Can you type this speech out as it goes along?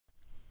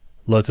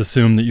let's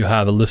assume that you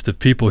have a list of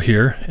people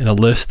here in a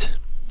list.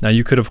 Now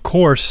you could, of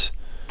course,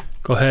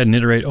 go ahead and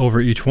iterate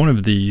over each one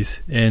of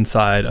these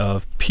inside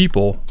of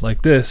people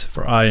like this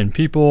for I in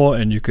people,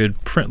 and you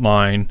could print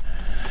line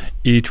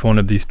each one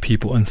of these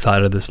people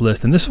inside of this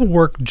list, and this will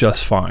work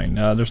just fine.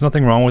 There's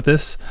nothing wrong with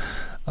this.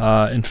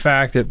 In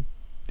fact,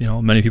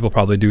 many people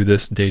probably do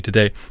this day to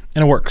day,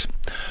 and it works.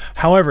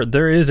 However,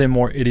 there is a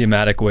more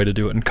idiomatic way to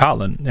do it in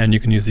Kotlin, and you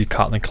can use the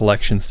Kotlin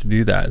collections to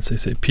do that. So you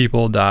say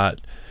people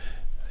dot,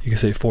 you can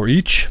say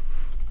forEach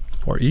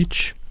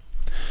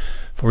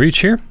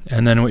here,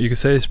 and then what you can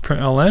say is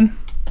println,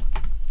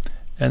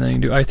 and then you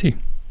can do it.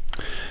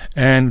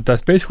 And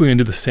that's basically going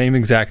to do the same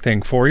exact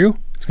thing for you.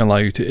 It's going to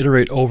allow you to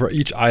iterate over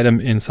each item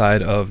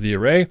inside of the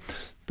array,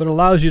 but it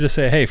allows you to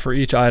say, hey, for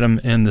each item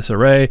in this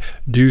array,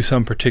 do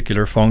some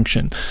particular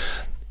function.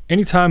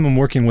 Anytime I'm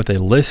working with a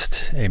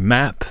list, a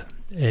map,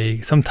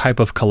 some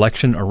type of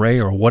collection array,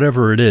 or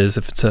whatever it is,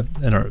 if it's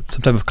some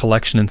type of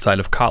collection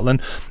inside of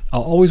Kotlin,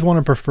 I'll always want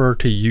to prefer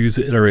to use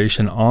the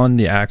iteration on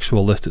the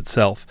actual list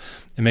itself.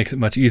 It makes it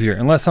much easier.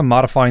 Unless I'm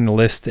modifying the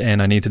list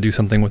and I need to do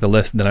something with the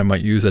list, then I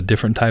might use a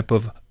different type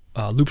of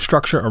loop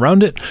structure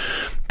around it.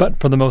 But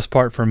for the most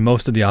part, for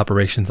most of the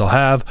operations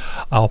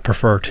I'll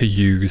prefer to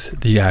use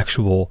the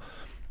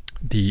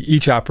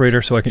each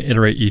operator, so I can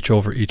iterate each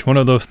over each one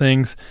of those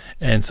things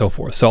and so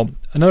forth. So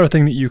another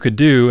thing that you could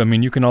do,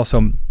 you can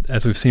also,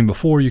 as we've seen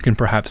before, you can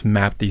perhaps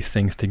map these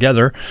things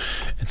together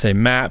and say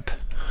map,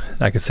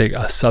 I could say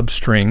a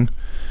substring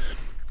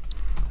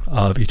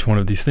of each one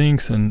of these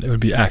things, and it would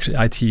be actually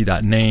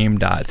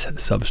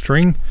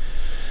it.name.substring.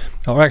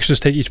 I'll actually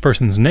just take each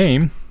person's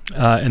name,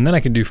 and then I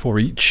can do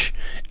forEach,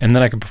 and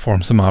then I can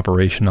perform some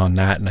operation on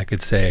that, and I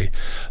could say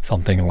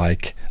something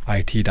like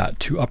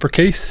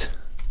it.toUppercase.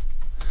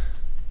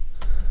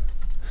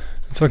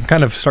 So I can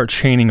kind of start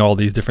chaining all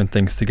these different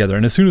things together.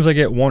 And as soon as I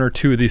get one or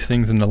two of these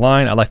things in the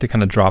line, I like to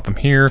kind of drop them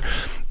here,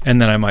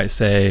 and then I might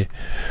say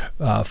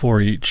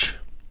forEach,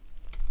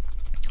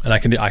 and I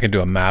can do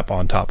a map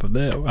on top of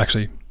it.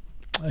 Actually,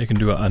 I can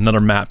do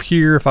another map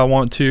here if I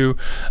want to,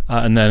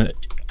 and then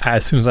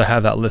as soon as I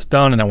have that list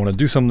done and I want to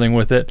do something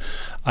with it,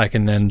 I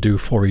can then do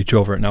forEach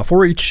over it. Now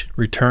forEach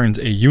returns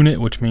a unit,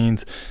 which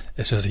means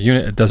it's just a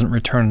unit. It doesn't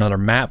return another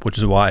map, which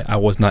is why I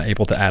was not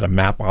able to add a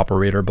map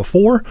operator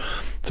before.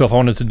 So if I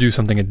wanted to do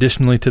something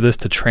additionally to this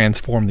to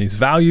transform these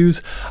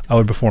values, I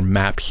would perform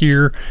map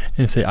here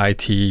and say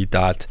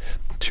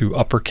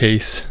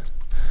it.toUppercase,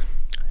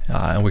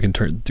 and we can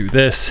do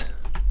this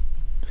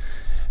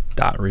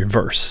dot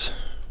reverse.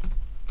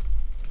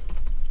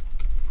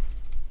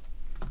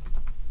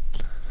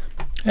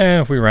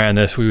 And if we ran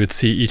this, we would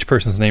see each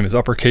person's name is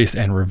uppercase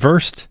and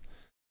reversed.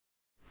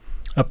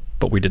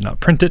 But we did not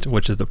print it,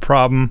 which is the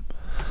problem.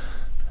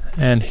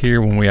 And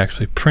here, when we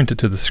actually print it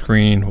to the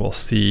screen, we'll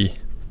see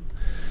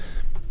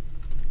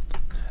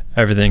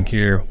everything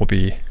here will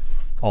be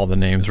all the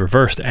names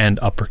reversed and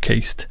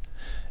uppercased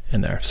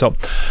in there. So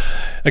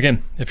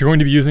again, if you're going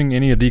to be using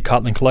any of the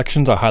Kotlin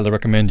collections, I highly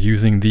recommend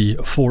using the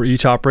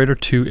forEach operator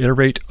to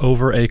iterate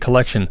over a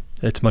collection.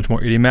 It's much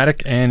more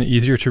idiomatic and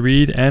easier to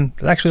read, and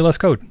actually less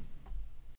code.